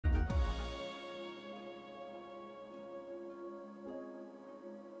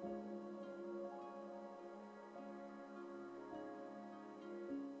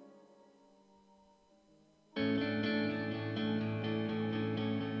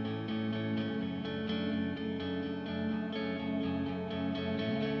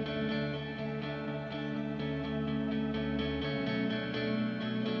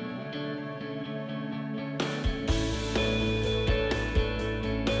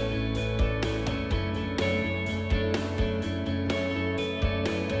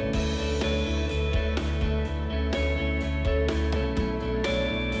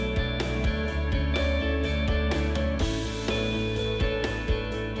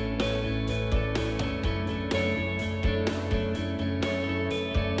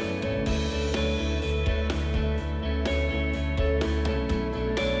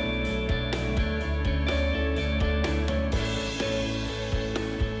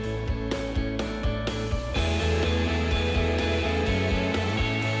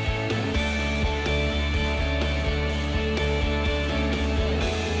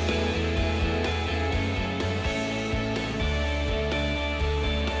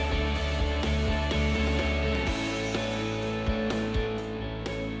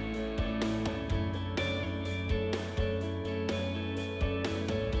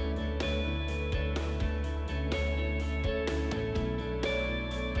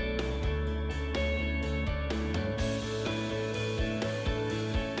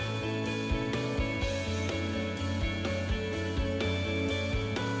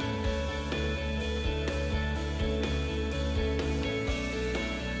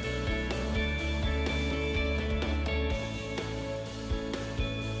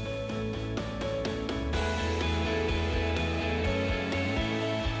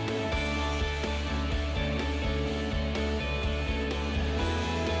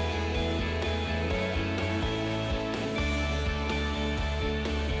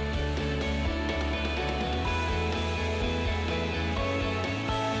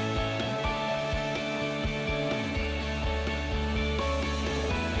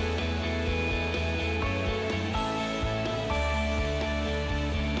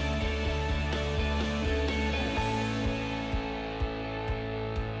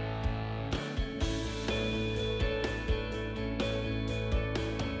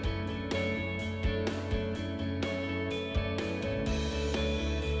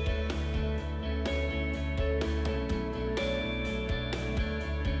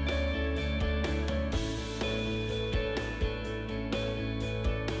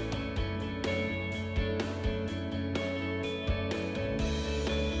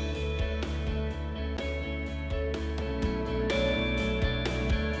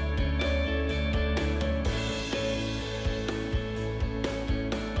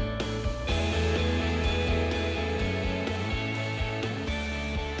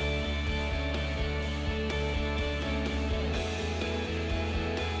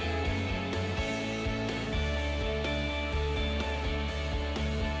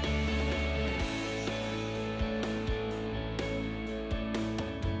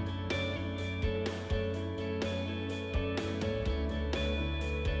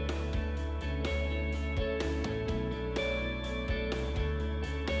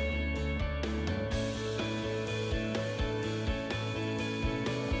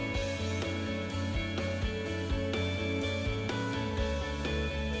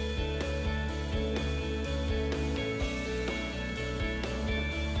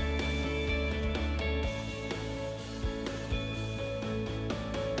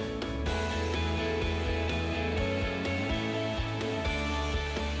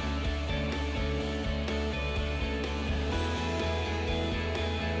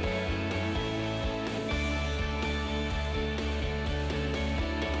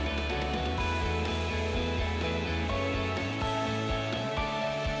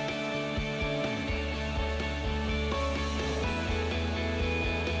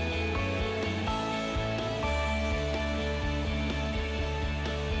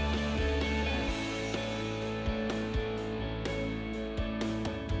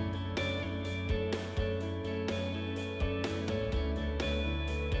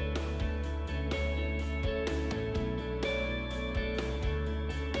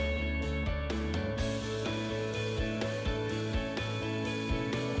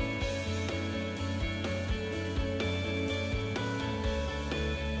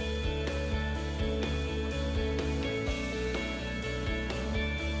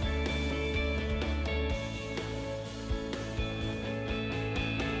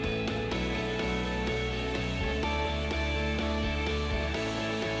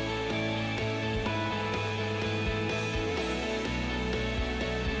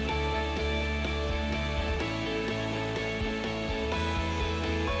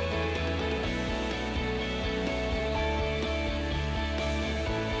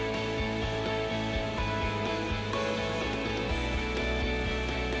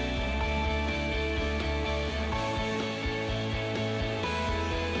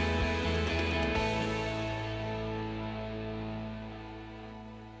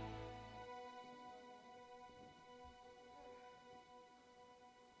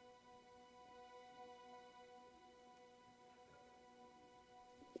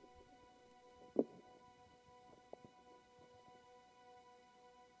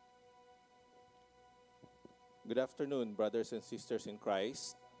Good afternoon, brothers and sisters in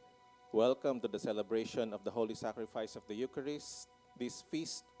Christ. Welcome to the celebration of the Holy Sacrifice of the Eucharist, this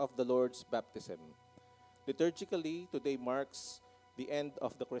feast of the Lord's baptism. Liturgically, today marks the end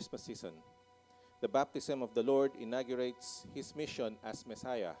of the Christmas season. The baptism of the Lord inaugurates his mission as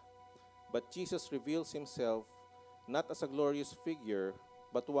Messiah, but Jesus reveals himself not as a glorious figure,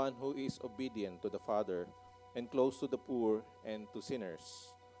 but one who is obedient to the Father and close to the poor and to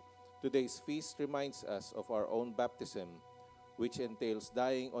sinners. Today's feast reminds us of our own baptism, which entails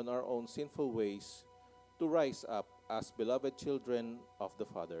dying on our own sinful ways to rise up as beloved children of the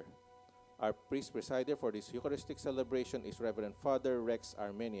Father. Our priest presider for this Eucharistic celebration is Reverend Father Rex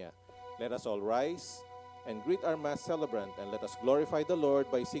Armenia. Let us all rise and greet our Mass celebrant, and let us glorify the Lord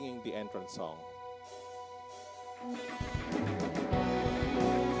by singing the entrance song.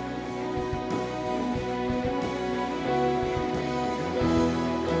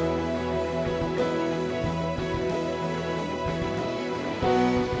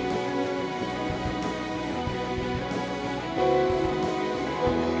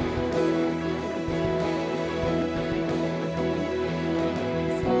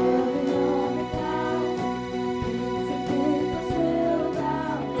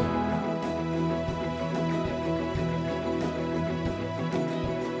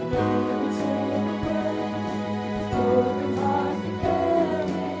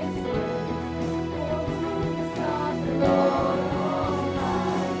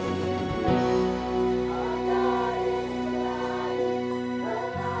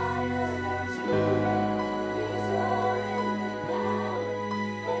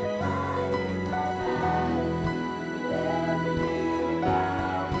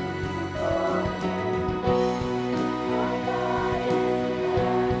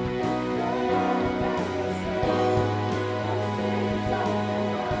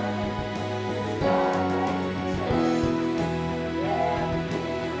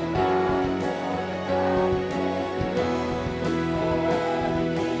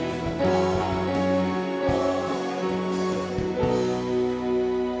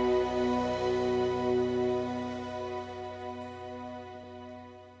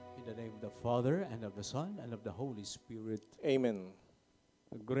 Father, and of the Son, and of the Holy Spirit. Amen.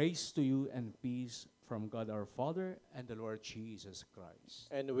 Grace to you and peace from God our Father and the Lord Jesus Christ.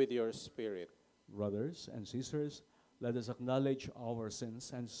 And with your spirit. Brothers and sisters, let us acknowledge our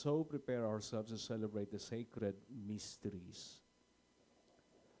sins and so prepare ourselves to celebrate the sacred mysteries.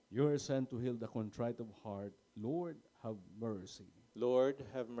 You are sent to heal the contrite of heart. Lord, have mercy. Lord,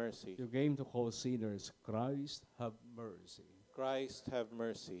 have mercy. You came to call sinners. Christ, have mercy. Christ, have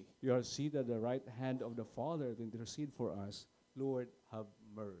mercy. You are seated at the right hand of the Father to intercede for us. Lord, have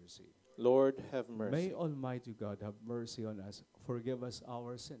mercy. Lord, have mercy. May Almighty God have mercy on us, forgive us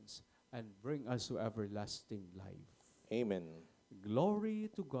our sins, and bring us to everlasting life. Amen. Glory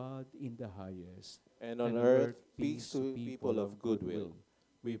to God in the highest. And on earth, peace to people of good will.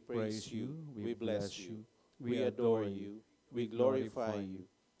 We praise you, we bless you, we adore you, we glorify you.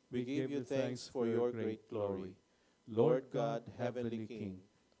 We give you thanks for your great glory. Lord God, Heavenly King,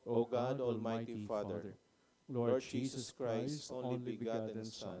 O God, Almighty Father, Lord Jesus Christ, only begotten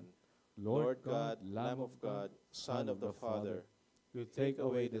Son, Lord God, Lamb of God, Son of the Father, you take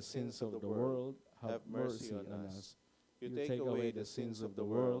away the sins of the world, have mercy on us. You take away the sins of the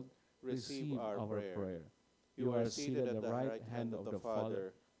world, receive our prayer. You are seated at the right hand of the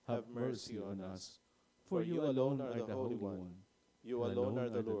Father, have mercy on us. For you alone are the Holy One, you alone are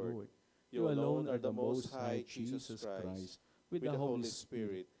the Lord. You alone are the Most High Jesus Christ, with the Holy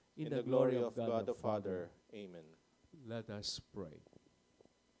Spirit, in the glory of God the Father. Amen. Let us pray.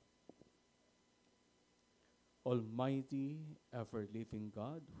 Almighty, ever-living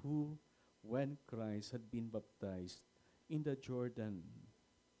God, who, when Christ had been baptized in the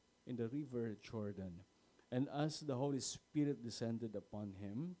river Jordan, and as the Holy Spirit descended upon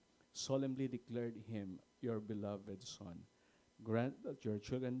him, solemnly declared him your beloved Son, grant that your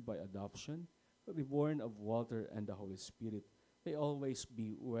children by adoption, reborn of water and the Holy Spirit, may always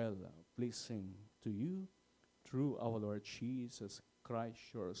be well pleasing to you through our Lord Jesus Christ,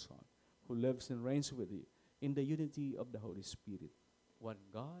 your Son, who lives and reigns with you in the unity of the Holy Spirit, one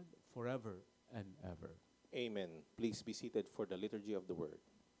God, forever and ever. Amen. Please be seated for the liturgy of the word.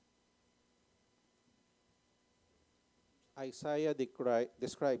 Isaiah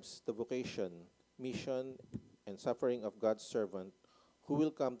describes the vocation, mission, and suffering of God's servant who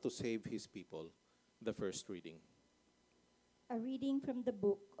will come to save his people. The first reading. A reading from the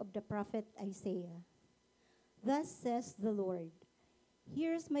book of the prophet Isaiah. Thus says the Lord,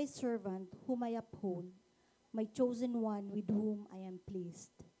 here is my servant whom I uphold, my chosen one with whom I am pleased.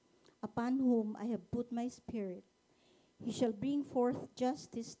 upon whom I have put my spirit. He shall bring forth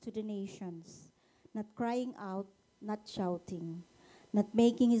justice to the nations, not crying out, not shouting, not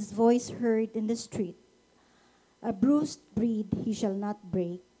making his voice heard in the street. A bruised reed he shall not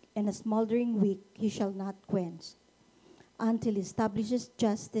break, and a smoldering wick he shall not quench, until he establishes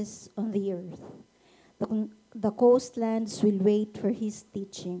justice on the earth. The coastlands will wait for his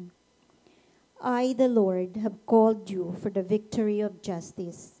teaching. I, the Lord, have called you for the victory of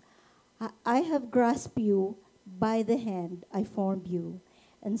justice. I have grasped you by the hand, I formed you,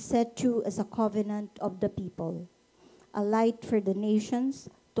 and set you as a covenant of the people, a light for the nations,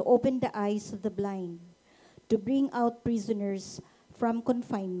 to open the eyes of the blind, to bring out prisoners from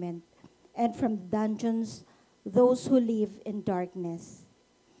confinement, and from dungeons those who live in darkness.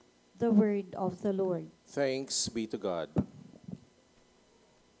 The word of the Lord. Thanks be to God.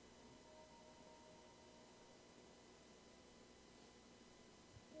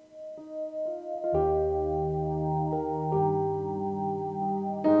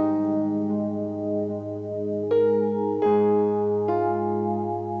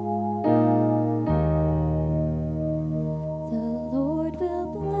 The Lord will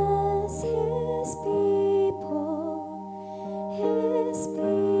bless his people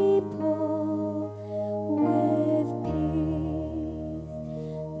with peace.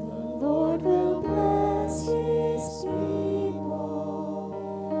 The Lord will bless his people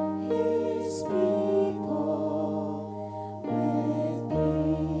with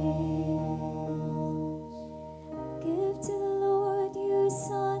peace. Give to the Lord, you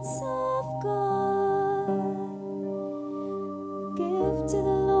sons of God. Give to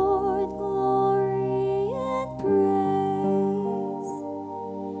the Lord glory and praise.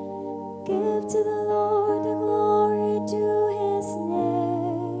 Give to the Lord the glory due his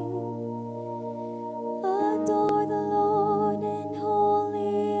name. Adore the Lord in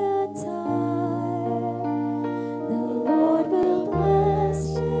holy attire. The Lord will bless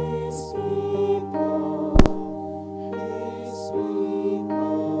his people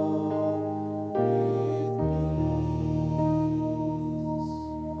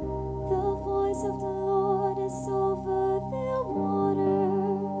The voice of the Lord is over the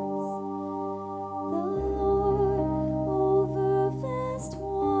waters. The Lord over vast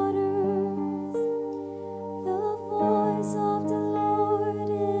waters. The voice of the Lord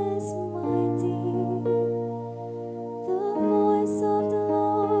is mighty. The voice of the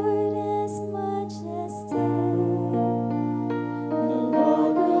Lord is majestic. The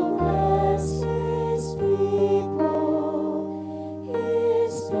Lord will bless his people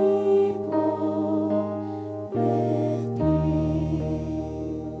with peace.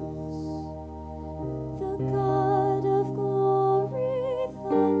 The God of glory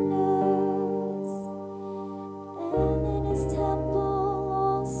thunders, and in his temple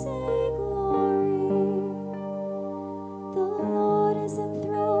all say glory. The Lord is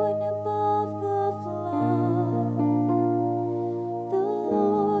enthroned above the flood. The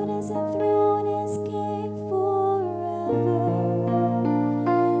Lord is enthroned as King forever.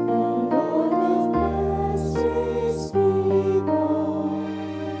 The Lord will bless his people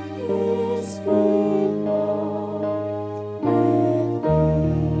with peace. The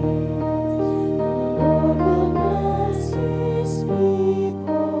Lord will bless his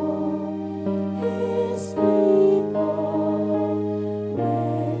people with peace.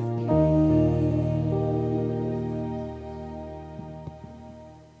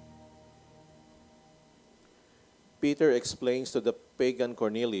 Peter explains to the pagan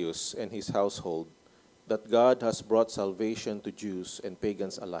Cornelius and his household that God has brought salvation to Jews and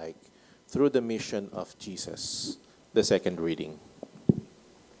pagans alike through the mission of Jesus. The second reading.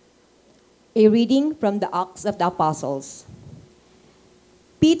 A reading from the Acts of the Apostles.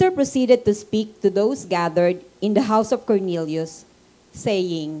 Peter proceeded to speak to those gathered in the house of Cornelius,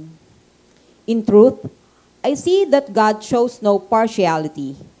 saying, "In truth, I see that God shows no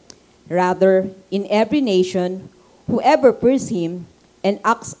partiality. Rather, in every nation, whoever fears him and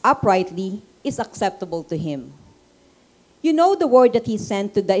acts uprightly is acceptable to him. You know the word that he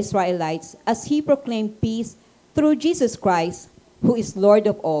sent to the Israelites as he proclaimed peace through Jesus Christ, who is Lord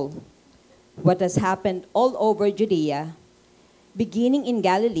of all. What has happened all over Judea, beginning in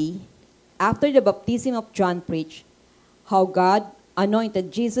Galilee, after the baptism of John preached, how God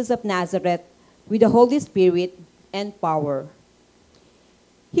anointed Jesus of Nazareth with the Holy Spirit and power.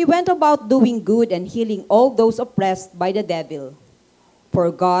 He went about doing good and healing all those oppressed by the devil,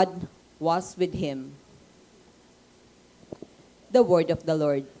 for God was with him." The word of the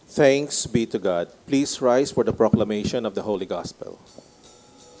Lord. Thanks be to God. Please rise for the proclamation of the Holy Gospel.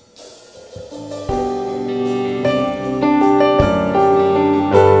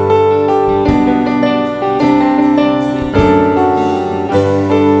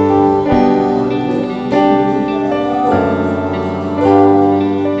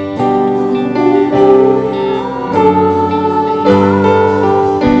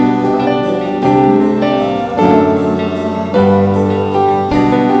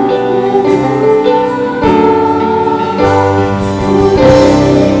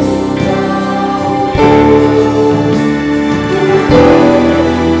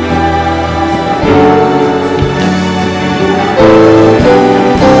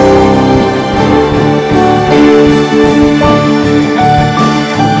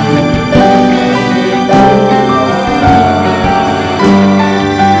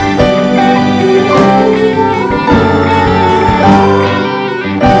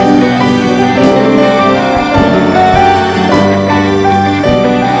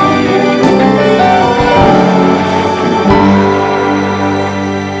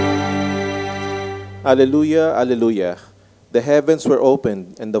 Alleluia, Alleluia. The heavens were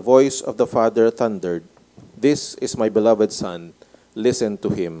opened, and the voice of the Father thundered. This is my beloved Son. Listen to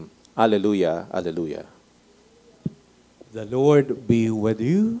him. Alleluia, Alleluia. The Lord be with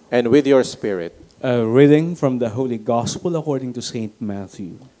you. And with your spirit, A reading from the Holy Gospel according to Saint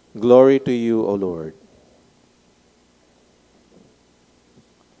Matthew. glory to you, O Lord.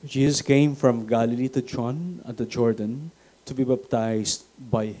 Jesus came from Galilee to John at the Jordan to be baptized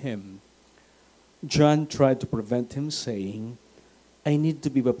by him. John tried to prevent him, saying, I need to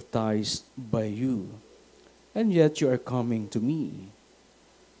be baptized by you, and yet you are coming to me.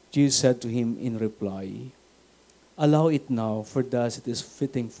 Jesus said to him in reply, Allow it now, for thus it is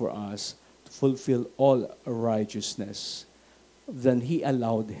fitting for us to fulfill all righteousness. Then he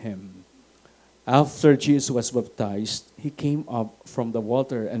allowed him. After Jesus was baptized, he came up from the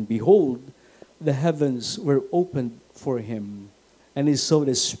water, and behold, the heavens were opened for him, and he saw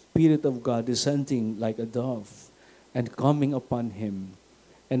the Spirit of God descending like a dove and coming upon him.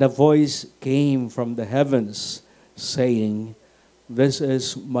 And a voice came from the heavens, saying, This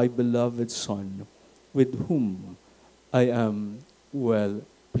is my beloved Son, with whom I am well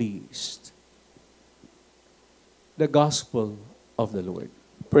pleased. The Gospel of the Lord.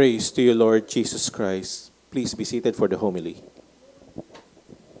 Praise to you, Lord Jesus Christ. Please be seated for the homily.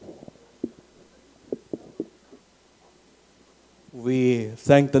 We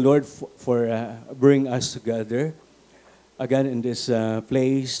thank the Lord for bringing us together again in this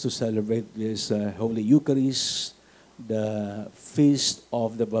place to celebrate this Holy Eucharist, the feast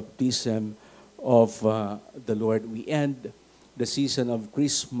of the baptism of the Lord. We end the season of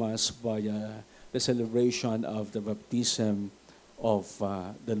Christmas by the celebration of the baptism of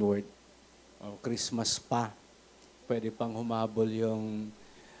the Lord. Christmas pa. Pwede pang humabol yung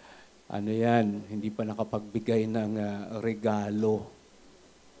hindi pa nakapagbigay ng regalo.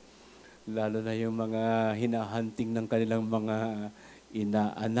 Lalo na yung mga hinahunting ng kanilang mga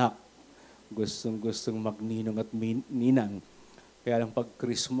inaanak. Gustong-gustong magninong at ninang. Kaya lang pag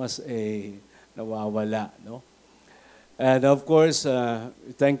Christmas, nawawala, no? And of course,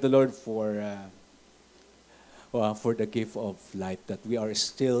 thank the Lord for the gift of life, that we are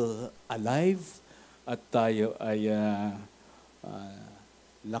still alive at tayo ay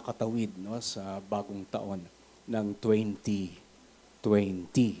nakatawid, no, sa bagong taon ng 2020.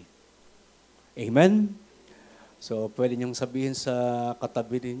 Amen? So, pwede niyong sabihin sa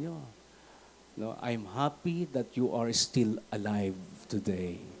katabi ninyo, no, I'm happy that you are still alive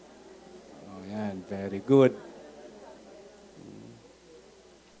today. Oh, yan, very good.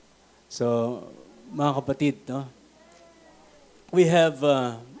 So, mga kapatid, no, we have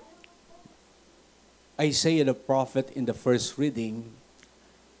Isaiah the prophet in the first reading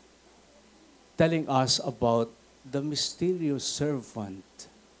telling us about the mysterious servant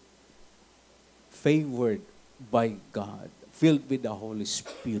favored by God, filled with the Holy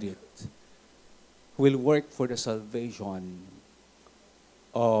Spirit, who will work for the salvation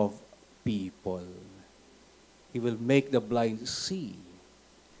of people. He will make the blind see.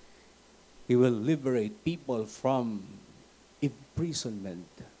 He will liberate people from imprisonment.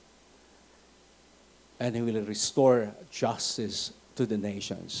 And he will restore justice to the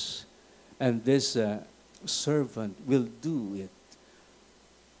nations. And this servant will do it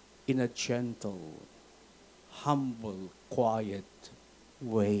in a gentle, humble, quiet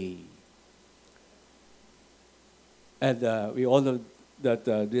way. And we all know that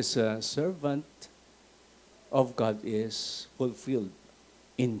this servant of God is fulfilled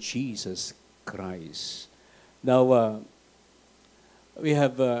in Jesus Christ. Now, we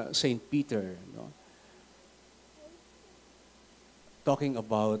have Saint Peter, no, talking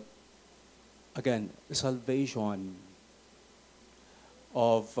about, again, the salvation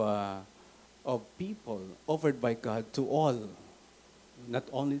of people offered by God to all, not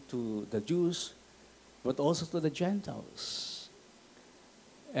only to the Jews, but also to the Gentiles.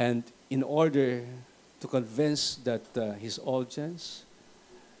 And in order to convince that his audience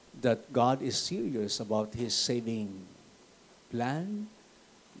that God is serious about his saving plan,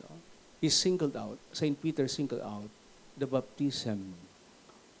 no, he singled out, Saint Peter singled out the baptism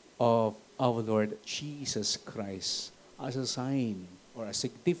of our Lord Jesus Christ as a sign or a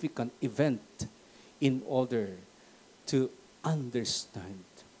significant event in order to understand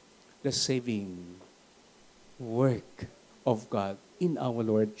the saving work of God in our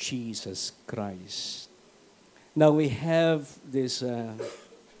Lord Jesus Christ. Now we have this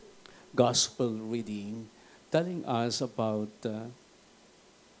gospel reading telling us about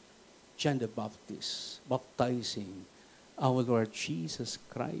John the Baptist baptizing our Lord Jesus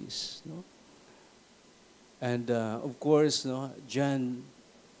Christ. No? And of course, no, John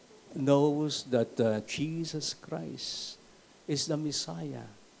knows that Jesus Christ is the Messiah.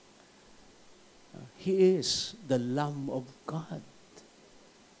 He is the Lamb of God.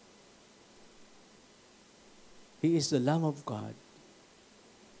 He is the Lamb of God.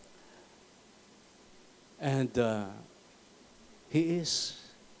 And He is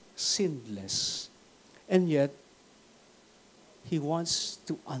sinless. And yet, He wants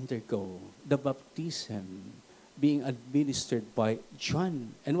to undergo the baptism being administered by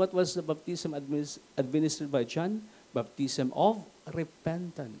John. And what was the baptism administered by John? Baptism of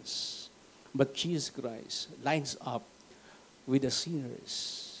repentance. But Jesus Christ lines up with the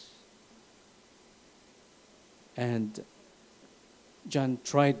sinners. And John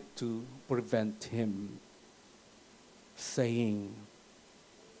tried to prevent him, saying,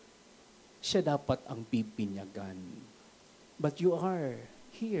 siya dapat ang bibinyagan. But you are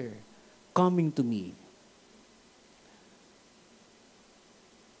here, coming to me,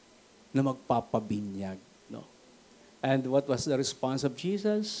 na magpapabinyag. No? And what was the response of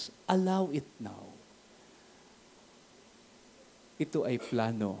Jesus? Allow it now. Ito ay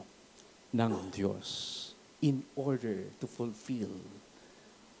plano ng Diyos in order to fulfill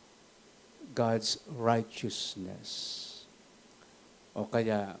God's righteousness. O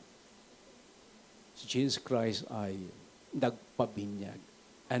kaya, si Jesus Christ ay nagpabinyag.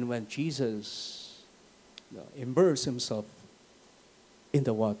 And when Jesus immersed himself in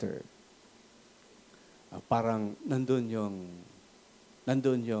the water, parang nandun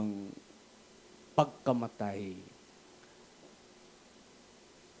yung pagkamatay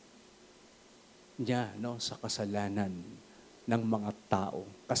niya, no, sa kasalanan ng mga tao.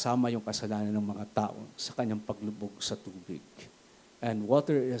 Kasama yung kasalanan ng mga tao sa kanyang paglubog sa tubig. And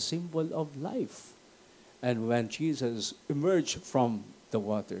water is a symbol of life. And when Jesus emerged from the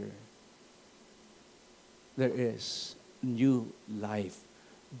water, there is new life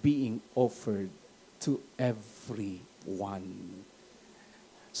being offered to everyone.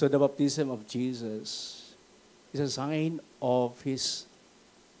 So the baptism of Jesus is a sign of His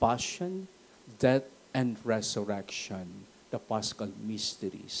passion, death, and resurrection, the Paschal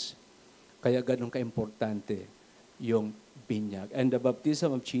mysteries. Kaya ganun ka-importante yung binyag. And the baptism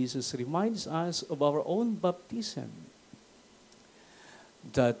of Jesus reminds us of our own baptism.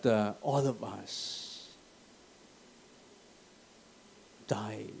 That all of us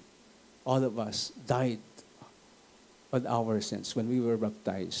died. All of us died on our sins when we were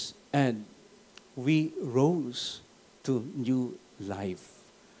baptized. And we rose to new life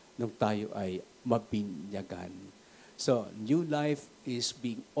nung tayo ay mabinyagan. So, new life is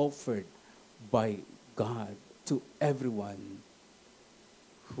being offered by God to everyone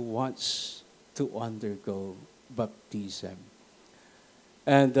who wants to undergo baptism.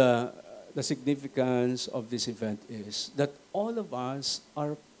 And the significance of this event is that all of us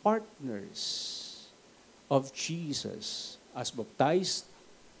are partners of Jesus. As baptized,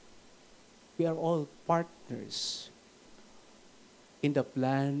 we are all partners in the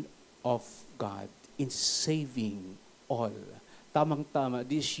plan of God in saving all. Tamang-tama,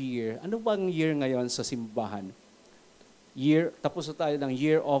 this year, ano bang year ngayon sa simbahan? Tapos na tayo ng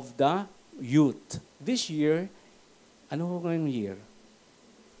Year of the Youth. This year, ano ngayong year?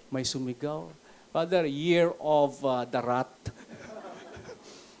 May sumigaw. Father, Year of the Rat.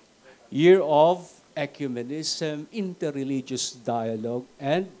 Year of Ecumenism, Interreligious Dialogue,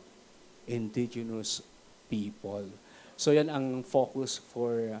 and Indigenous People. So yan ang focus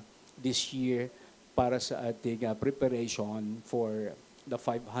for this year para sa ating preparation for the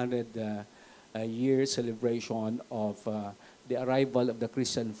 500-year celebration of the arrival of the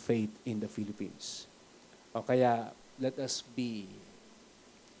Christian faith in the Philippines. O kaya, let us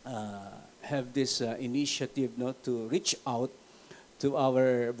have this initiative, no, to reach out to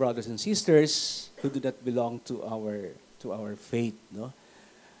our brothers and sisters who do not belong to our faith, no.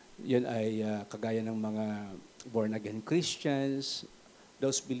 Yan ay kagaya ng mga born-again Christians,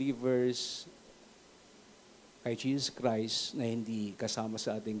 those believers kay Jesus Christ na hindi kasama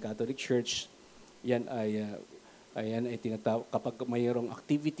sa ating Catholic Church. Yan ay tinatawag, kapag mayroong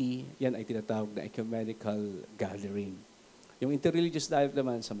activity, yan ay tinatawag na ecumenical gathering. Yung interreligious dialogue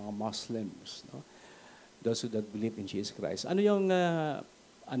naman sa mga Muslims, no? Those who don't believe in Jesus Christ. Ano yung,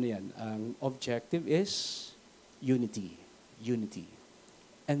 ang objective is unity. Unity.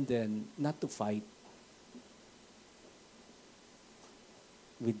 And then, not to fight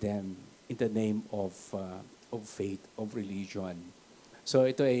with them in the name of faith, of religion. So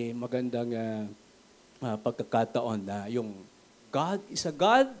ito ay magandang pagkakataon na yung God is a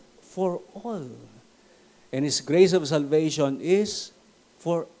God for all. And His grace of salvation is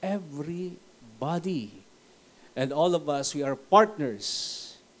for everybody. And all of us, we are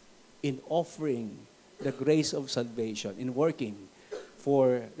partners in offering the grace of salvation, in working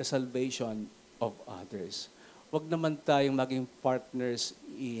for the salvation of others. Huwag naman tayong maging partners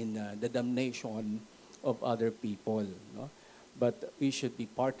in the damnation of other people. No? But we should be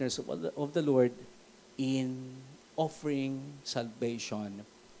partners of the Lord in offering salvation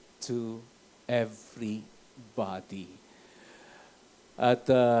to everybody. At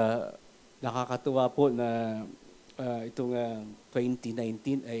nakakatuwa po na itong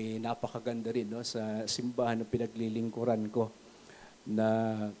 2019 ay napakaganda rin, no, sa simbahan na pinaglilingkuran ko,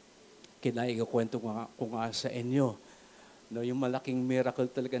 na kinaikwento ko nga sa inyo. No, yung malaking miracle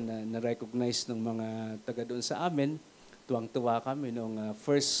talaga na na-recognize ng mga taga doon sa amin. Tuwang-tuwa kami nung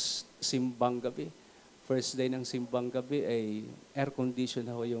first simbang gabi. First day ng simbang gabi ay air-condition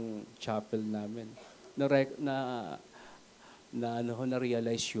ho yung chapel namin.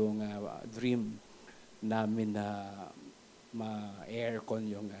 Na-realize yung dream namin na ma-aircon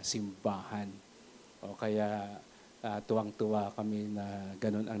yung simbahan. O kaya tuwang-tuwa kami na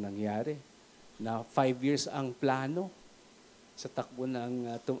ganun ang nangyari. Na 5 years ang plano sa takbo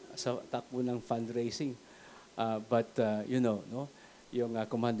ng fundraising. But you know, no, yung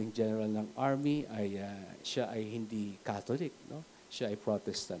commanding general ng army ay siya ay hindi Catholic, no? Siya ay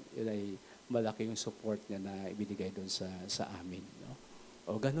Protestant. Yun ay malaki yung support niya na ibinigay doon sa amin, no?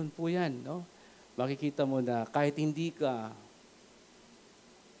 O ganun po 'yan, no? Makikita mo na kahit hindi ka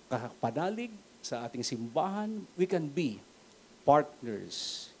panalig sa ating simbahan, we can be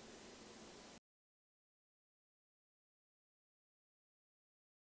partners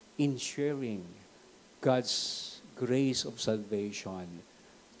in sharing God's grace of salvation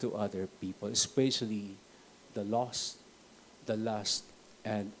to other people, especially the lost, the last,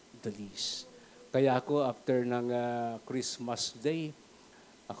 and the least. Kaya ako, after ng Christmas Day,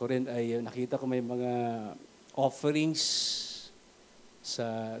 ako rin ay nakita ko may mga offerings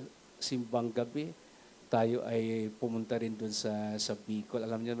sa simbang gabi. Tayo ay pumunta rin dun sa Bicol.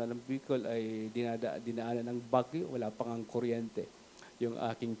 Alam niyo naman, ang Bicol ay dinaanan ng bagyo, wala pang ang kuryente. Yung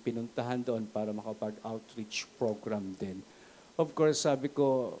aking pinuntahan doon para makapag-outreach program din. Of course, sabi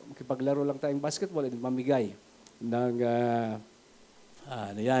ko, makipaglaro lang tayong basketball at mamigay ng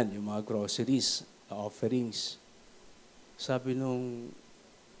yung mga groceries, offerings. Sabi nung,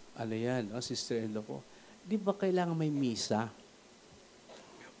 sister-in-law ko, di ba kailangan may misa?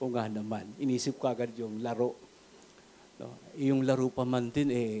 O nga naman, inisip ko agad yung laro. No? Yung laro pa man din,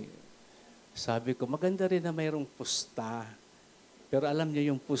 sabi ko, maganda rin na mayroong pusta. Pero alam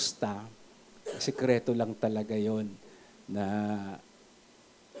niyo yung pusta, sikreto lang talaga yon na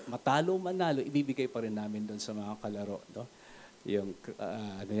matalo manalo, ibibigay pa rin namin doon sa mga kalaro. No? Yung,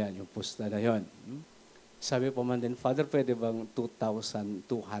 yung pusta na yon. Sabi pa man din, Father, pwede bang 2,200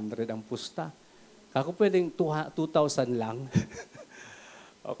 ang pusta? Ako pwedeng 2,000 lang.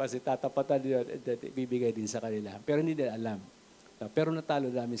 O kasi tatapatan yun, ibibigay din sa kanila. Pero hindi nila alam. Pero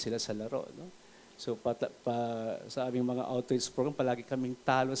natalo namin sila sa laro. No? So sa aming mga outreach program, palagi kaming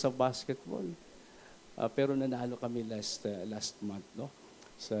talo sa basketball. Pero nanalo kami last month, no?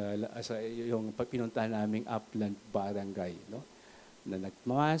 Sa yung pinuntahan naming Upland Barangay, no? Na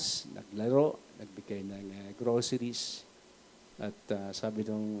nagmamas, naglaro, nagbigay ng groceries. At sabi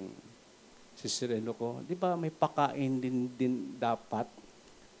nung sister-in-law ko, di ba may pakain din dapat?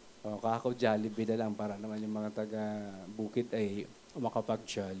 O kako Jollibee na lang para naman yung mga taga-bukid ay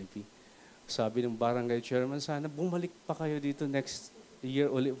makapag-Jollibee. Sabi ng barangay chairman, sana bumalik pa kayo dito next year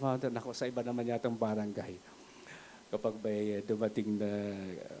ulit, Father. Nako, sa iba naman yatang barangay kapag may dumating na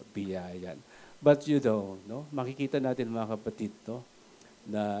biyayan. But you know, no? Makikita natin mga kapatid, no?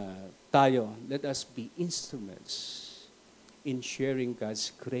 Na tayo, let us be instruments in sharing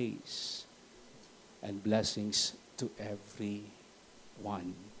God's grace and blessings to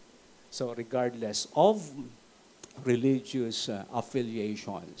everyone. So regardless of religious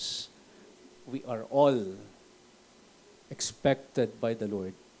affiliations, we are all expected by the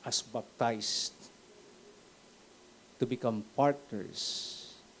Lord as baptized to become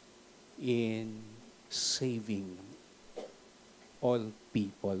partners in saving all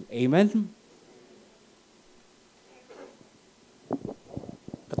people. Amen?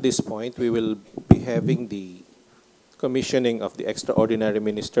 At this point, we will be having the commissioning of the extraordinary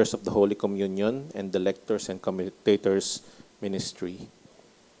ministers of the Holy Communion and the lectors and commentators ministry.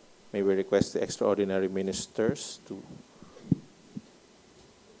 May we request the extraordinary ministers to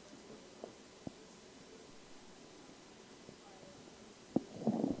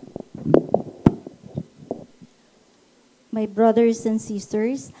My brothers and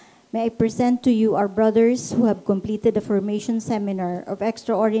sisters, may I present to you our brothers who have completed the formation seminar of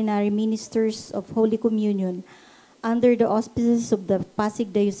extraordinary ministers of Holy Communion under the auspices of the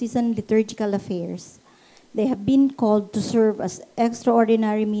Pasig Diocesan Liturgical Affairs. They have been called to serve as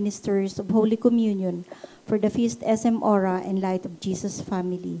extraordinary ministers of Holy Communion for the Feast SM Ora and Light of Jesus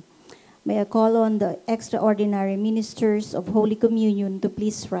family. May I call on the extraordinary ministers of Holy Communion to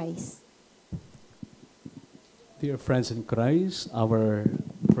please rise. Dear friends in Christ, our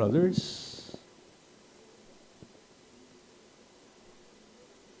brothers,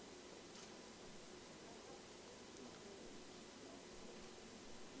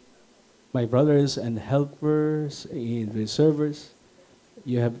 my brothers and helpers in the servers,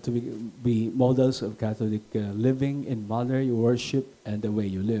 you have to be models of Catholic living in manner you worship and the way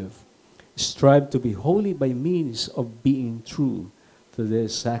you live. Strive to be holy by means of being true to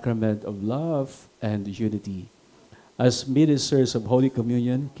this sacrament of love and unity. As ministers of Holy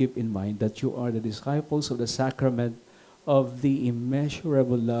Communion, keep in mind that you are the disciples of the sacrament of the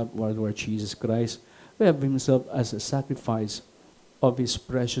immeasurable love of our Lord Jesus Christ, who gave himself as a sacrifice of his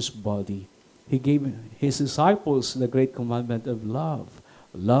precious body. He gave his disciples the great commandment of love.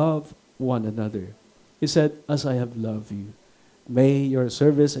 Love one another. He said, as I have loved you. May your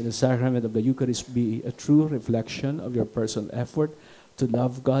service in the sacrament of the Eucharist be a true reflection of your personal effort to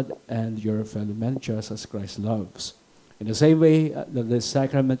love God and your fellow men just as Christ loves. In the same way that the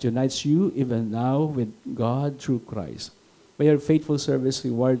sacrament unites you even now with God through Christ. May your faithful service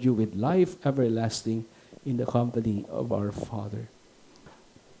reward you with life everlasting in the company of our Father.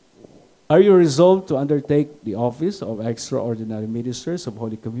 Are you resolved to undertake the office of extraordinary ministers of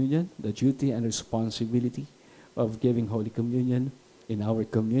Holy Communion, the duty and responsibility of giving Holy Communion in our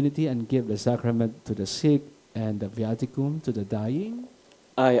community and give the sacrament to the sick and the viaticum to the dying?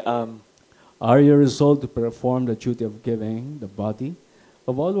 I am. Are you resolved to perform the duty of giving the body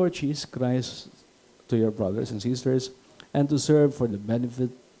of our Lord Jesus Christ to your brothers and sisters and to serve for the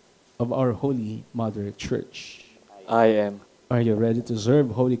benefit of our Holy Mother Church? I am. Are you ready to serve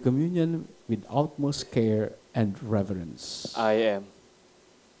Holy Communion with utmost care and reverence? I am.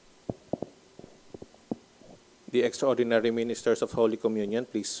 The extraordinary ministers of Holy Communion,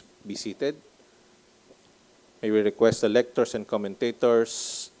 please be seated. May we request the lectors and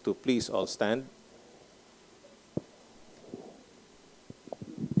commentators to please all stand.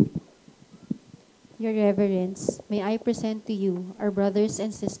 Your Reverence, may I present to you our brothers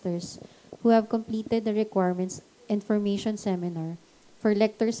and sisters who have completed the requirements and formation seminar for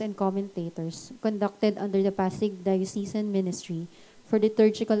lectors and commentators conducted under the Pasig Diocesan Ministry for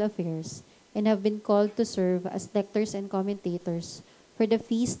Liturgical Affairs and have been called to serve as lectors and commentators for the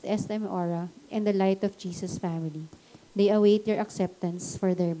Feast SM Ora and the Light of Jesus family. They await your acceptance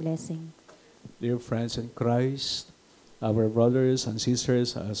for their blessing. Dear friends in Christ, our brothers and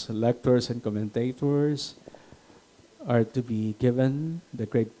sisters as lectors and commentators are to be given the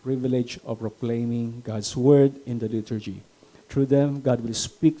great privilege of proclaiming God's word in the liturgy. Through them, God will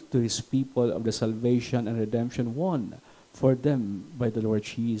speak to his people of the salvation and redemption won for them by the Lord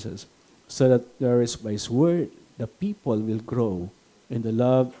Jesus, so that there is by his word the people will grow in the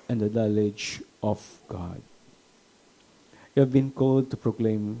love and the knowledge of God. You have been called to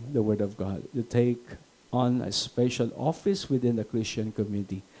proclaim the word of God, to take on a special office within the Christian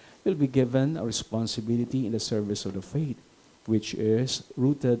community. You'll be given a responsibility in the service of the faith, which is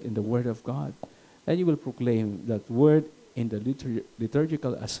rooted in the word of God. And you will proclaim that word in the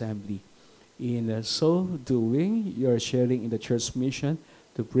liturgical assembly. In so doing, you are sharing in the church mission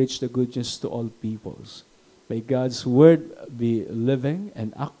to preach the good news to all peoples. May God's word be living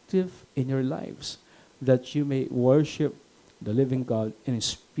and active in your lives, that you may worship the living God in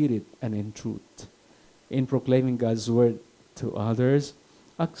spirit and in truth. In proclaiming God's word to others,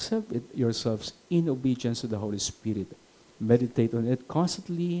 accept it yourselves in obedience to the Holy Spirit. Meditate on it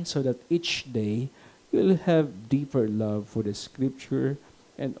constantly so that each day you'll have deeper love for the scripture,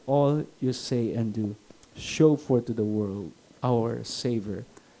 and all you say and do show forth to the world our Savior,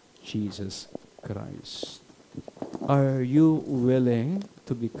 Jesus Christ. Are you willing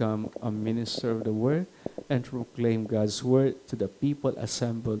to become a minister of the word and to proclaim God's word to the people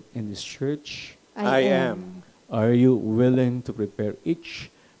assembled in this church? I am. Are you willing to prepare each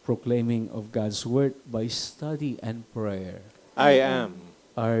proclaiming of God's word by study and prayer? I am.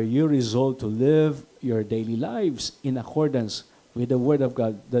 Are you resolved to live your daily lives in accordance with the word of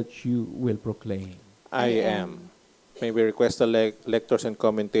God that you will proclaim? I am. May we request the lectors and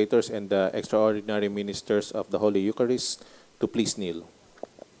commentators and the extraordinary ministers of the Holy Eucharist to please kneel.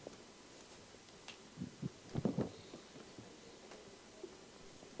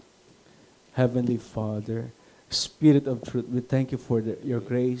 Heavenly Father, Spirit of truth, we thank you for your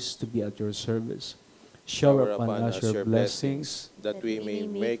grace to be at your service. Shower upon us your blessings, that we may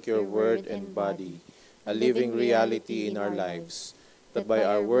make your word and body a living reality in our lives, that by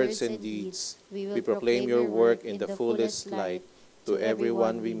our words and deeds we proclaim your work in the fullest light to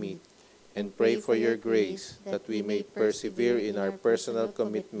everyone we meet, and pray for your grace that we may persevere in our personal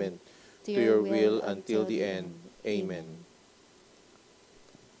commitment to your will until the end. Amen.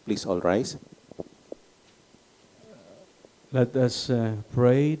 Please all rise. Let us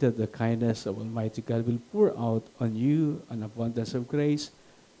pray that the kindness of Almighty God will pour out on you an abundance of grace.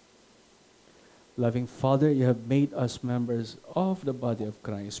 Loving Father, you have made us members of the body of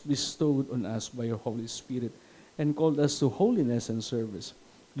Christ, bestowed on us by your Holy Spirit, and called us to holiness and service.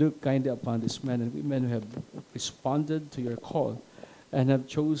 Look kindly upon these men and women who have responded to your call and have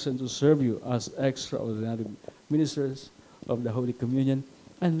chosen to serve you as extraordinary ministers of the Holy Communion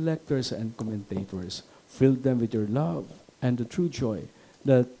and lectors and commentators. Fill them with your love and the true joy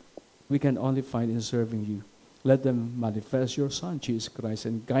that we can only find in serving you. Let them manifest your Son, Jesus Christ,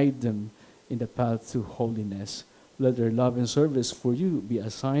 and guide them in the path to holiness. Let their love and service for you be a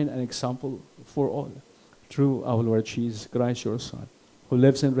sign and example for all. Through our Lord Jesus Christ, your Son, who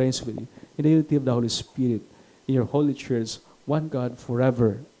lives and reigns with you in the unity of the Holy Spirit, in your holy church, one God,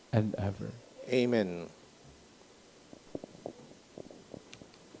 forever and ever. Amen.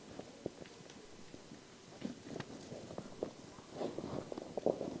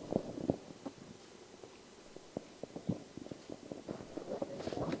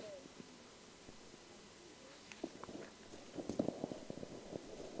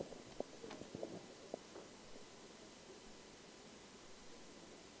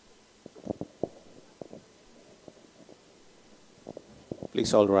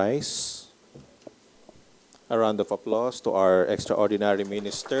 Please all rise. A round of applause to our extraordinary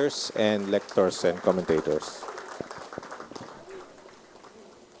ministers and lectors and commentators.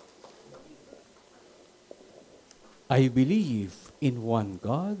 I believe in one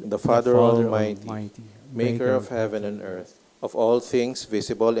God, The Father Almighty, maker of heaven and earth, of all things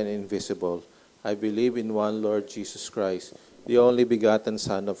visible and invisible. I believe in one Lord Jesus Christ, the only begotten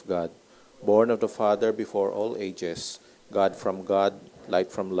Son of God, born of the Father before all ages, God from God,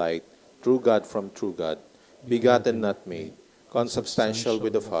 light from light, true God from true God, begotten not made, consubstantial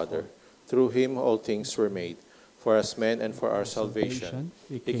with the Father. Through him all things were made. For us men and for our salvation,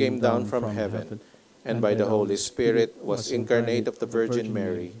 he came down from heaven, and by the Holy Spirit was incarnate of the Virgin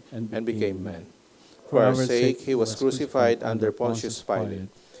Mary, and became man. For our sake he was crucified under Pontius Pilate.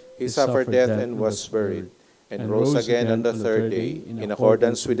 He suffered death and was buried, and rose again on the third day, in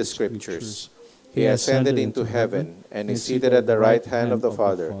accordance with the Scriptures. He ascended into heaven, and is seated at the right hand of the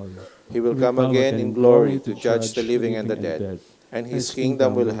Father. He will come again in glory to judge the living and the dead, and his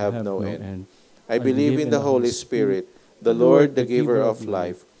kingdom will have no end. I believe in the Holy Spirit, the Lord, the giver of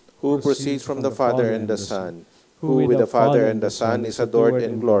life, who proceeds from the Father and the Son, who with the Father and the Son is adored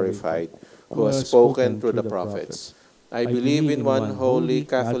and glorified, who has spoken through the prophets. I believe in one holy,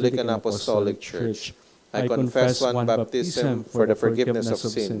 Catholic, and Apostolic Church. I confess one baptism for the forgiveness of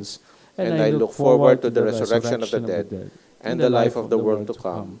sins, and I look forward to the resurrection of the dead and the life of the world to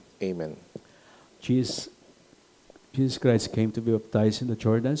come. Amen. Jesus Christ came to be baptized in the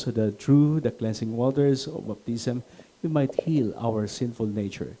Jordan so that through the cleansing waters of baptism, we might heal our sinful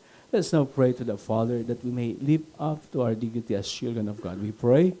nature. Let's now pray to the Father that we may live up to our dignity as children of God. We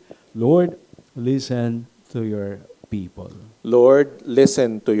pray, Lord, listen to your people. Lord,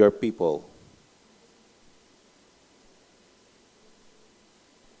 listen to your people.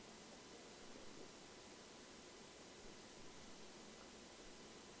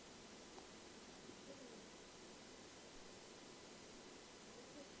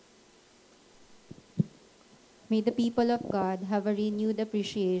 May the people of God have a renewed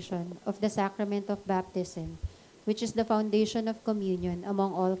appreciation of the sacrament of baptism, which is the foundation of communion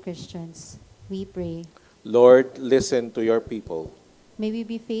among all Christians. We pray. Lord, listen to your people. May we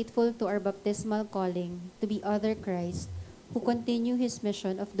be faithful to our baptismal calling to be other Christ, who continue his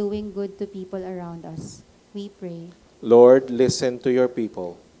mission of doing good to people around us. We pray. Lord, listen to your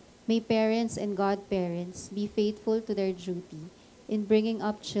people. May parents and godparents be faithful to their duty in bringing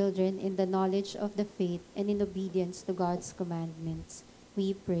up children in the knowledge of the faith and in obedience to God's commandments.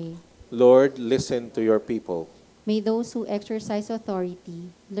 We pray. Lord, listen to your people. May those who exercise authority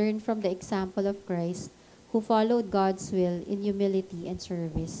learn from the example of Christ, who followed God's will in humility and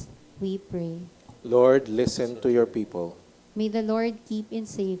service. We pray. Lord, listen to your people. May the Lord keep in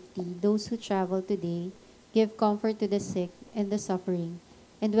safety those who travel today, give comfort to the sick and the suffering,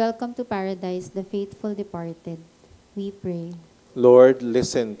 and welcome to paradise the faithful departed. We pray. Lord,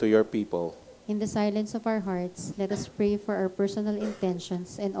 listen to your people. In the silence of our hearts, let us pray for our personal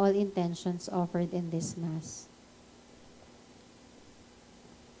intentions and all intentions offered in this Mass.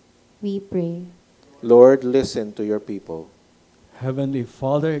 We pray. Lord, listen to your people. Heavenly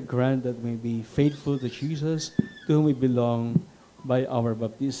Father, grant that we be faithful to Jesus, to whom we belong by our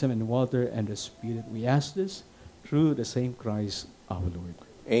baptism in water and the Spirit. We ask this through the same Christ our Lord.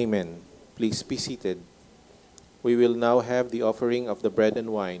 Amen. Please be seated. We will now have the offering of the bread and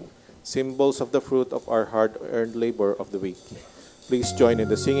wine, symbols of the fruit of our hard-earned labor of the week. Please join in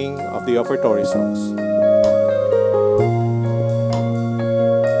the singing of the offertory songs.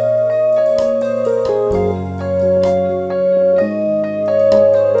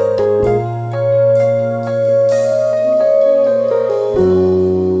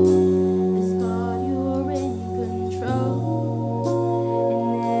 As God, you're in control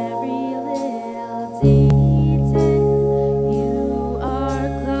in every little detail. You are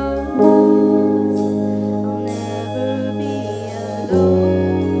close. I'll never be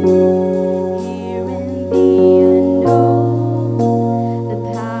alone. Here in the unknown, the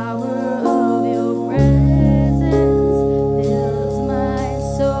power of your presence fills my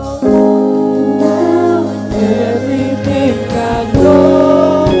soul. Now and everything I know.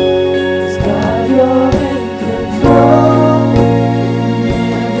 God, you're in control.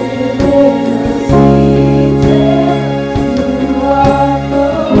 Every little detail, you are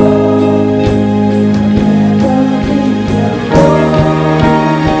close. Never be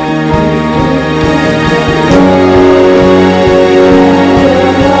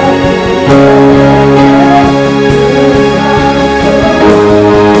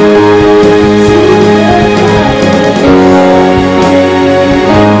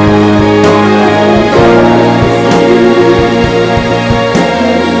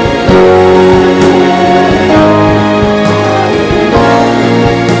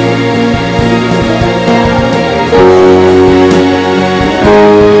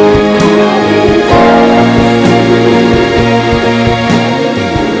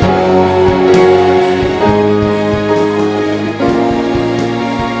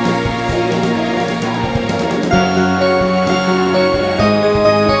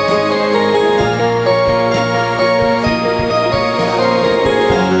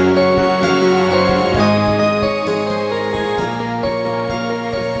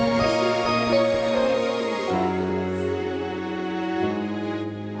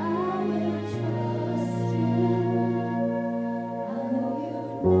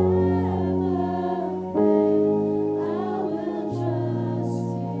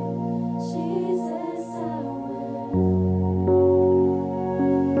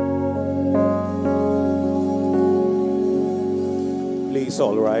Please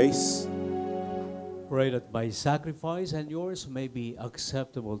all rise. Pray that my sacrifice and yours may be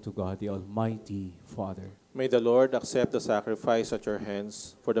acceptable to God, the Almighty Father. May the Lord accept the sacrifice at your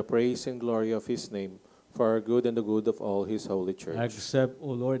hands for the praise and glory of his name, for our good and the good of all his holy church. Accept, O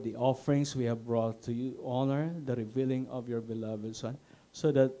Lord, the offerings we have brought to you. Honor the revealing of your beloved Son,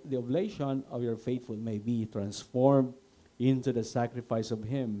 so that the oblation of your faithful may be transformed into the sacrifice of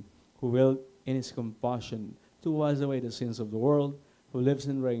him who will, in his compassion, to wash away the sins of the world, who lives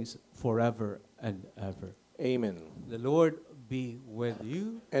and reigns forever and ever. Amen. The Lord be with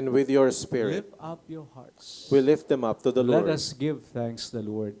you. And with your spirit, Lift up your hearts. we lift them up to the Let Lord. us give thanks to the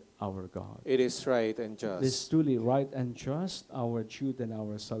Lord our God. It is right and It is just. truly right and just, our truth and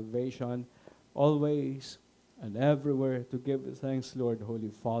our salvation, always and everywhere to give thanks, Lord,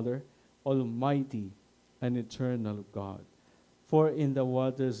 Holy Father, Almighty and eternal God. For in the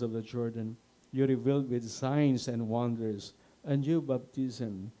waters of the Jordan you revealed with signs and wonders a new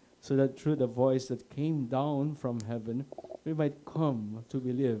baptism, so that through the voice that came down from heaven we might come to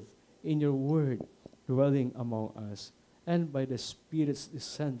believe in your word dwelling among us, and by the Spirit's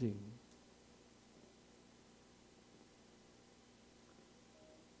descending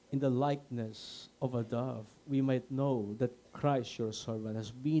in the likeness of a dove, we might know that Christ your servant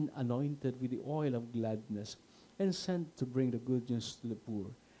has been anointed with the oil of gladness and sent to bring the good news to the poor.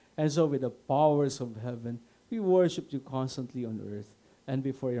 And so with the powers of heaven, we worship you constantly on earth, and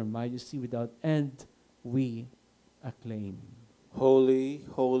before your majesty without end we acclaim. Holy,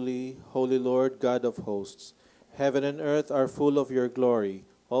 holy, holy Lord God of hosts, heaven and earth are full of your glory.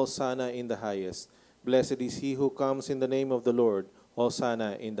 Hosanna in the highest. Blessed is he who comes in the name of the Lord.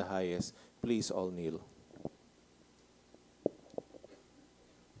 Hosanna in the highest. Please all kneel.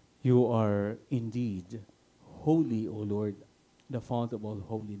 You are indeed holy, O Lord, the fount of all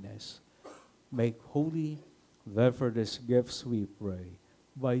holiness. Make holy, therefore, these gifts, we pray,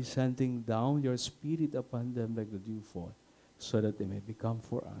 by sending down your Spirit upon them like the dewfall, so that they may become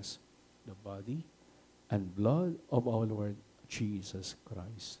for us the body and blood of our Lord Jesus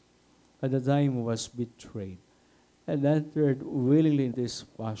Christ. At the time he was betrayed and entered willingly into his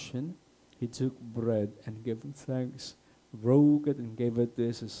passion, He took bread and gave thanks, broke it and gave it to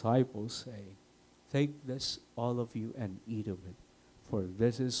his disciples, saying, "Take this, all of you, and eat of it, for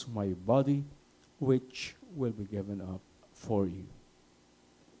this is my body, which will be given up for you."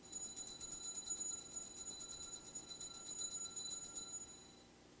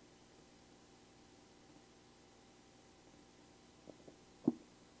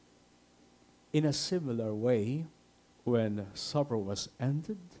 In a similar way, when supper was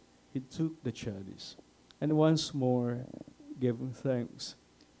ended, he took the chalice, and once more giving thanks,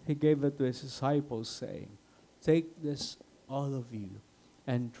 he gave it to his disciples, saying, "Take this, all of you,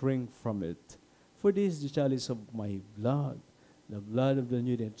 and drink from it. For this is the chalice of my blood, the blood of the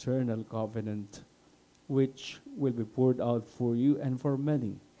new and eternal covenant, which will be poured out for you and for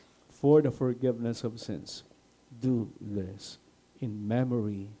many, for the forgiveness of sins. Do this in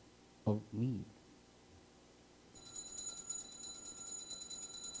memory of me."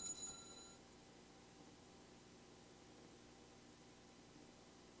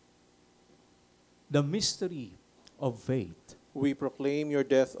 The mystery of faith. We proclaim your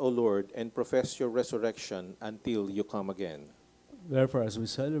death, O Lord, and profess your resurrection until you come again. Therefore, as we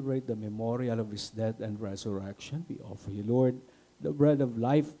celebrate the memorial of his death and resurrection, we offer you, Lord, the bread of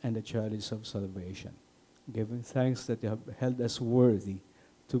life and the chalice of salvation, giving thanks that you have held us worthy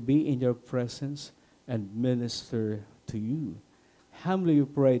to be in your presence and minister to you. Humbly we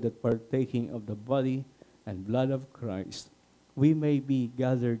pray that partaking of the body and blood of Christ, we may be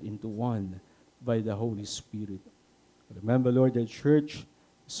gathered into one by the Holy Spirit. Remember, Lord, the church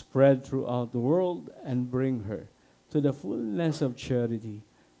spread throughout the world and bring her to the fullness of charity,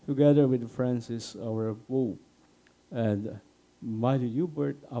 together with Francis, our Pope, and Mighty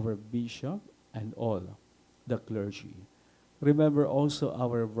Hubert, our Bishop, and all the clergy. Remember also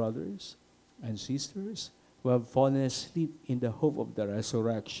our brothers and sisters who have fallen asleep in the hope of the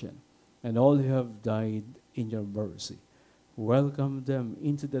resurrection, and all who have died in your mercy. Welcome them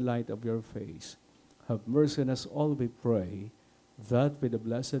into the light of your face. Have mercy on us all, we pray, that with the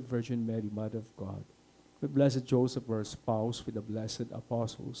Blessed Virgin Mary, Mother of God, with Blessed Joseph, our spouse, with the blessed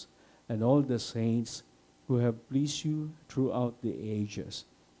apostles, and all the saints who have pleased you throughout the ages,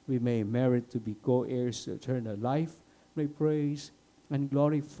 we may merit to be co-heirs to eternal life, may praise and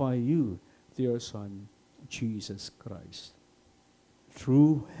glorify you, dear Son, Jesus Christ.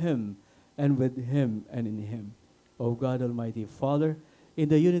 Through him, and with him, and in him, O God, Almighty Father, in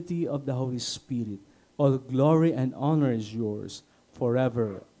the unity of the Holy Spirit, all glory and honor is yours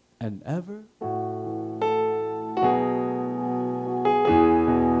forever and ever.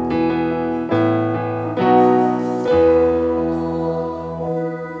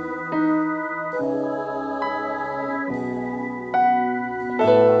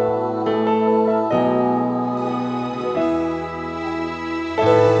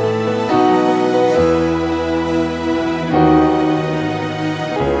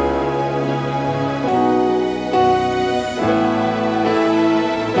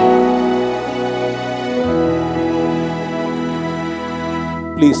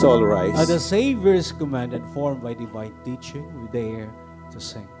 Please all At the rise. Savior's command, and formed by divine teaching, we dare to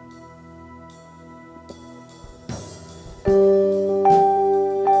sing.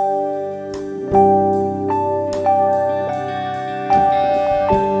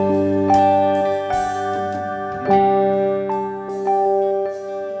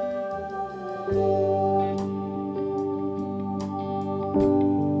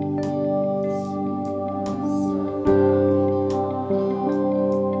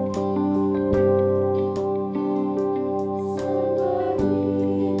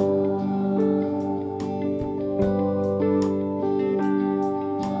 Maria.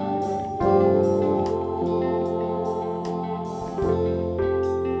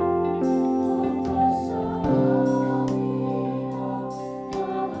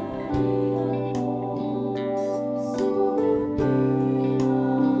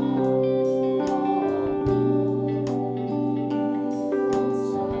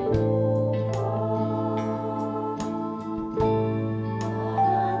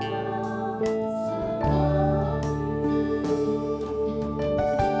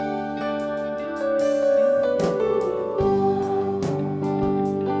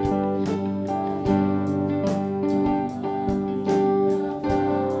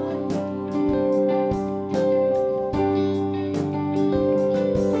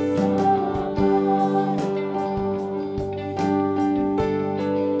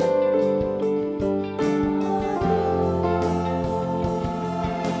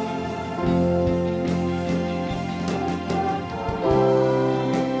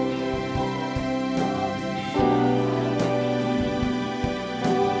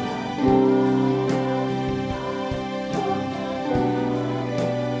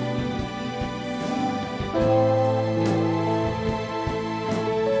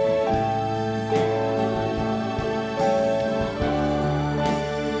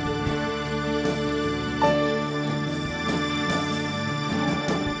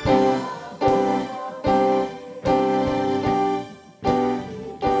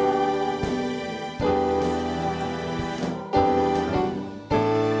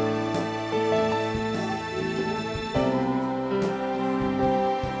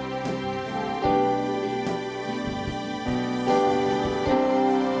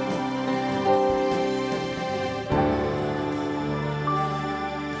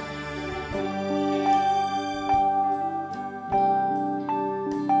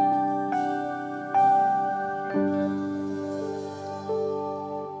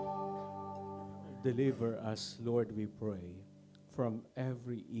 Deliver us, Lord, we pray, from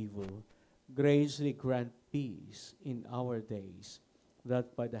every evil. Graciously grant peace in our days,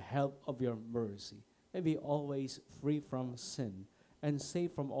 that by the help of your mercy may be always free from sin and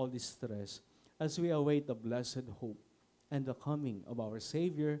safe from all distress, as we await the blessed hope and the coming of our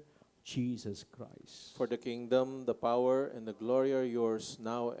Savior, Jesus Christ. For the kingdom, the power, and the glory are yours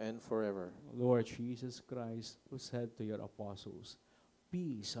now and forever. Lord Jesus Christ, who said to your apostles,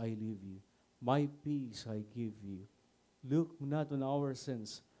 "Peace I leave you, my peace I give you. Look not on our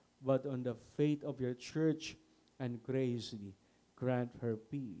sins, but on the faith of your church, and graciously grant her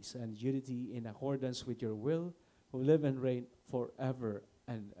peace and unity in accordance with your will, who live and reign forever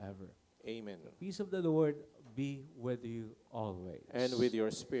and ever." Amen. The peace of the Lord be with you always. And with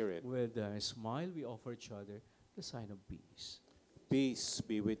your spirit. With a smile, we offer each other the sign of peace. Peace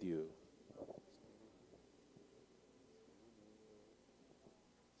be with you.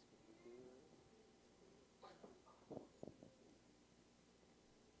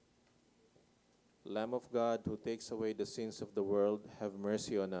 Lamb of God, who takes away the sins of the world, have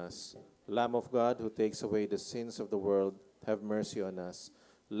mercy on us. Lamb of God, who takes away the sins of the world, have mercy on us.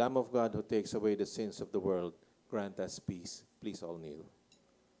 Lamb of God, who takes away the sins of the world, grant us peace. Please all kneel.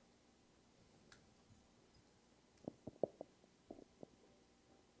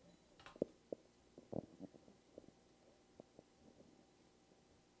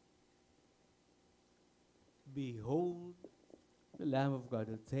 Behold, the Lamb of God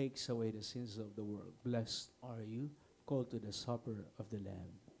who takes away the sins of the world. Blessed are you, called to the supper of the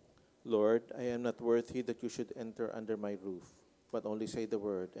Lamb. Lord, I am not worthy that you should enter under my roof, but only say the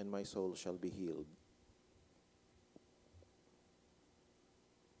word, and my soul shall be healed.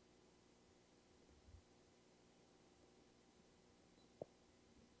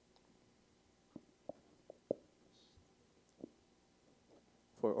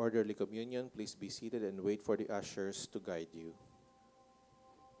 For orderly communion, please be seated and wait for the ushers to guide you.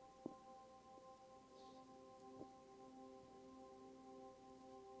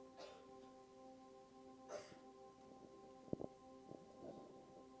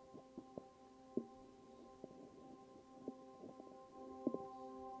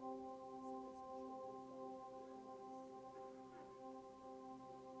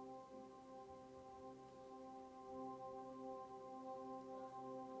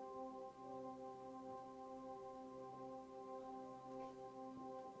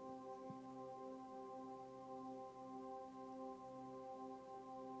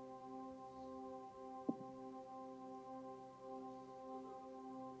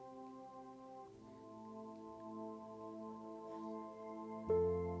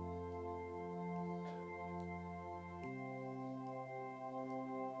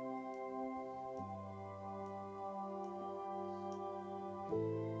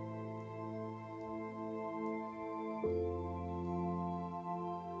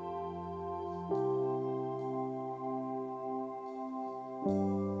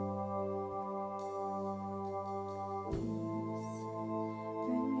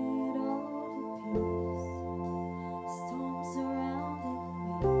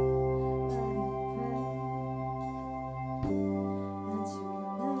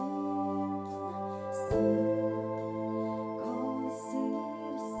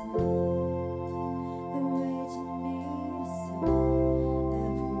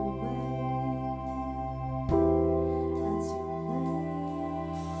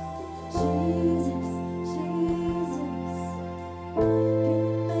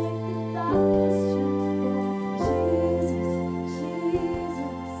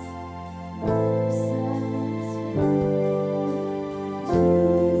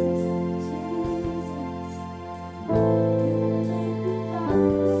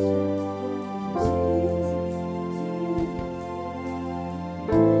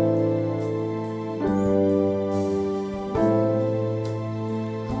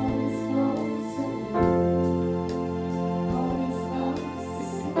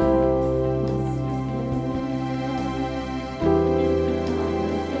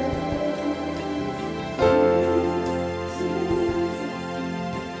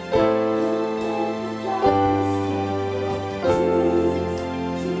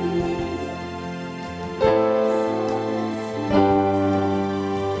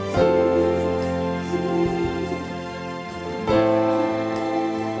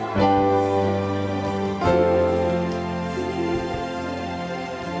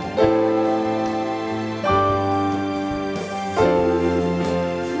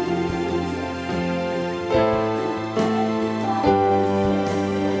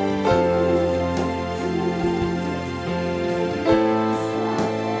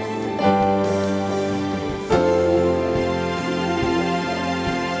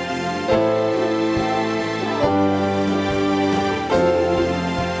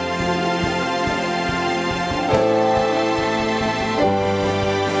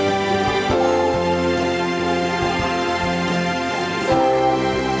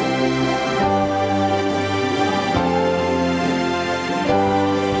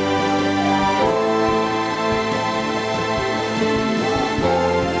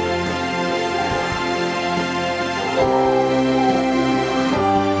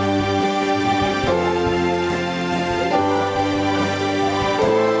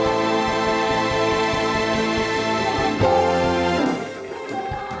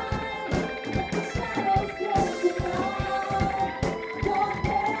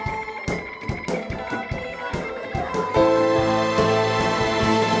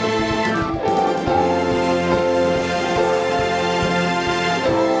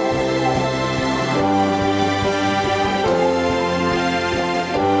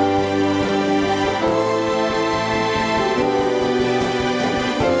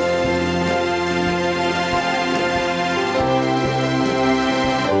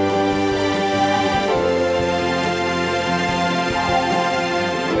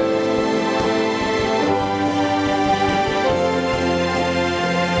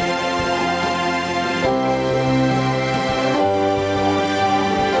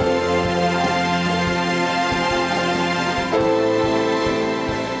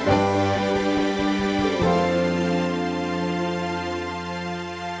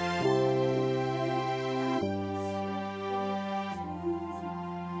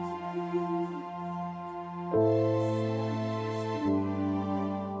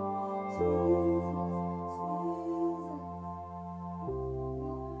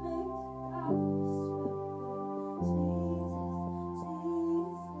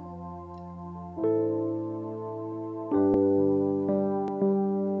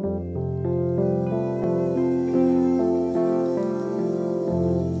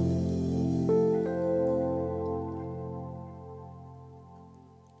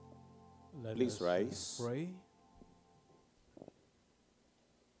 Please rise. Pray.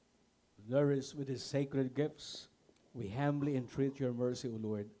 Nourished with these sacred gifts, we humbly entreat your mercy, O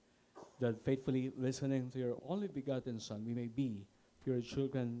Lord, that faithfully listening to your only begotten Son, we may be your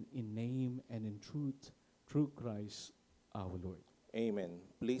children in name and in truth, through Christ our Lord. Amen.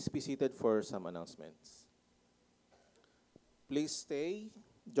 Please be seated for some announcements. Please stay,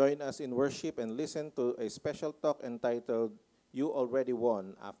 join us in worship, and listen to a special talk entitled, You Already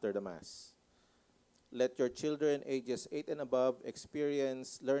Won, after the Mass. Let your children ages 8 and above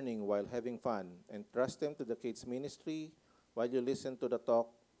experience learning while having fun, and trust them to the kids' ministry while you listen to the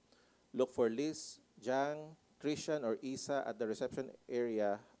talk. Look for Liz, Jang, Christian, or Isa at the reception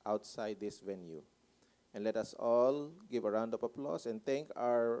area outside this venue. And let us all give a round of applause and thank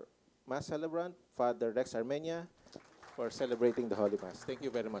our Mass celebrant, Father Rex Armenia, for celebrating the Holy Mass. Thank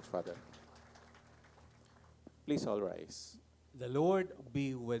you very much, Father. Please all rise. The Lord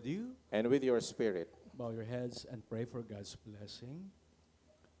be with you. And with your spirit. Bow your heads and pray for God's blessing.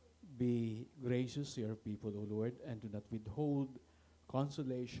 Be gracious to your people, O Lord, and do not withhold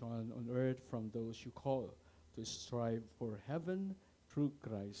consolation on earth from those you call to strive for heaven through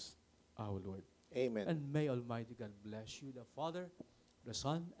Christ our Lord. Amen. And may Almighty God bless you, the Father, the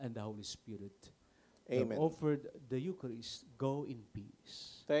Son, and the Holy Spirit. Amen. Who have offered the Eucharist, go in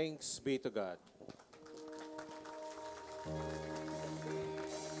peace. Thanks be to God.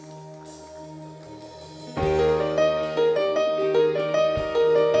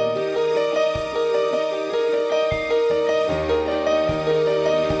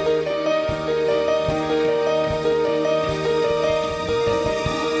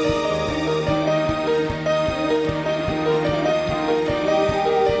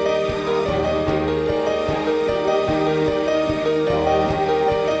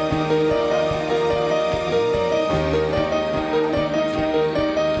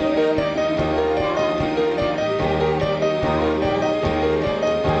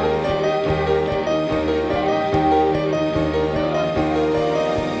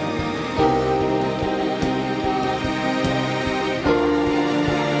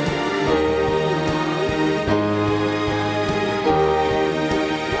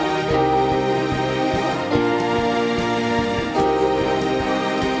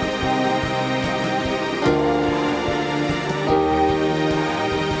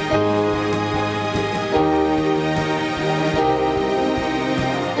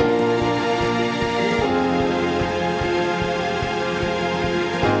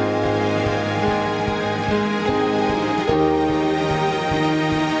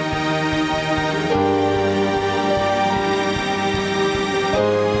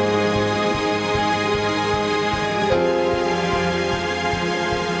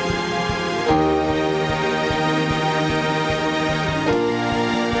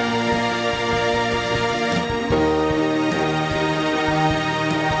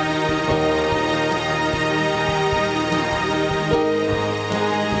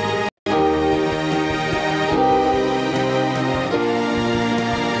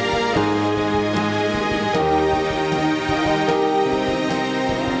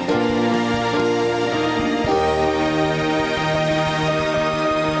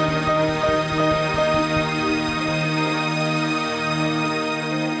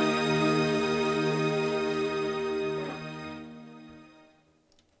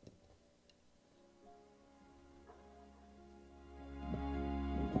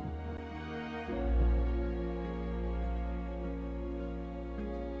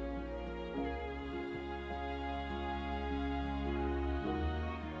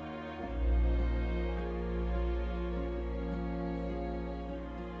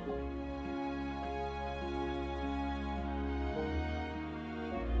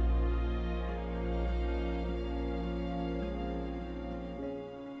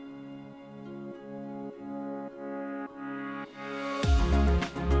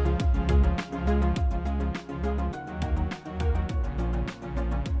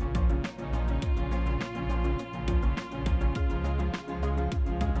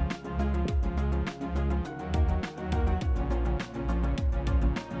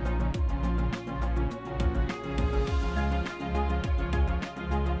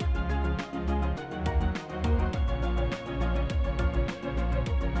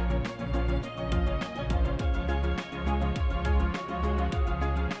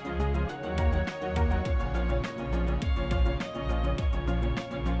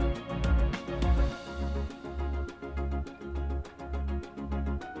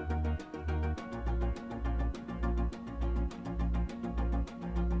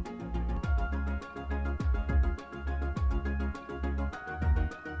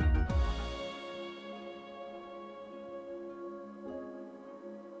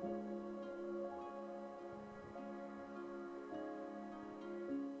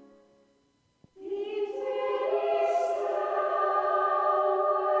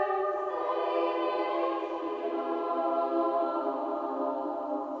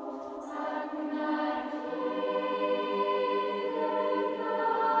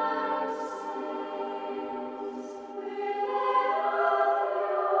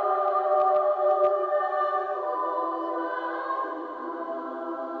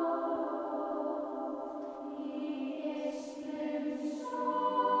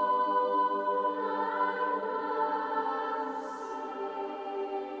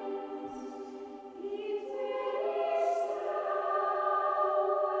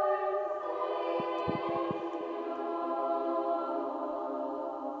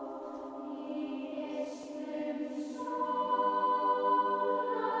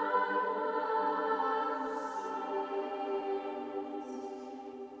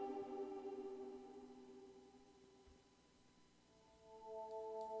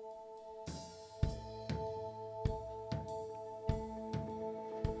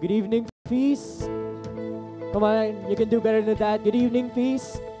 Good evening, Feast. Come on, you can do better than that. Good evening,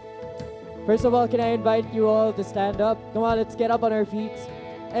 Feast. First of all, can I invite you all to stand up? Come on, let's get up on our feet.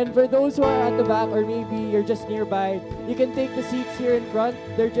 And for those who are at the back, or maybe you're just nearby, you can take the seats here in front.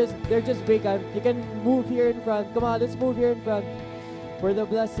 They're just vacant. You can move here in front. Come on, let's move here in front, where the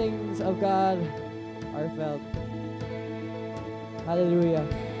blessings of God are felt. Hallelujah.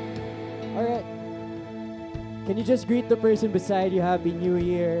 All right. Can you just greet the person beside you? Happy New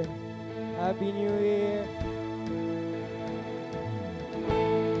Year. Happy New Year.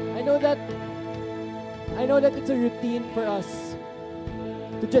 I know that it's a routine for us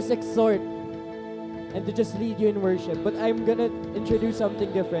to just exhort and to just lead you in worship, but I'm gonna introduce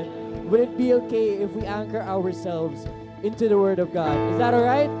something different. Would it be okay if we anchor ourselves into the Word of God? Is that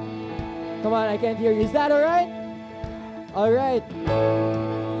alright? Come on, I can't hear you. Is that alright? Alright.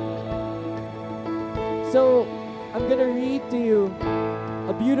 So, I'm gonna read to you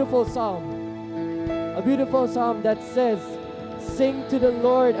a beautiful psalm. A beautiful psalm that says, "Sing to the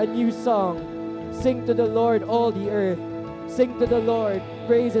Lord a new song. Sing to the Lord all the earth. Sing to the Lord,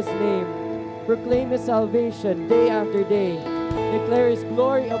 praise His name. Proclaim His salvation day after day. Declare His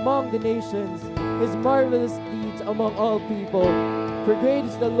glory among the nations, His marvelous deeds among all people. For great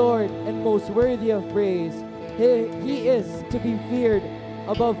is the Lord and most worthy of praise. He is to be feared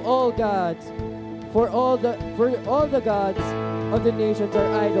above all gods. For all the gods of the nations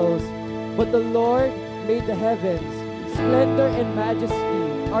are idols, but the Lord made the heavens. Splendor and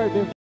majesty are before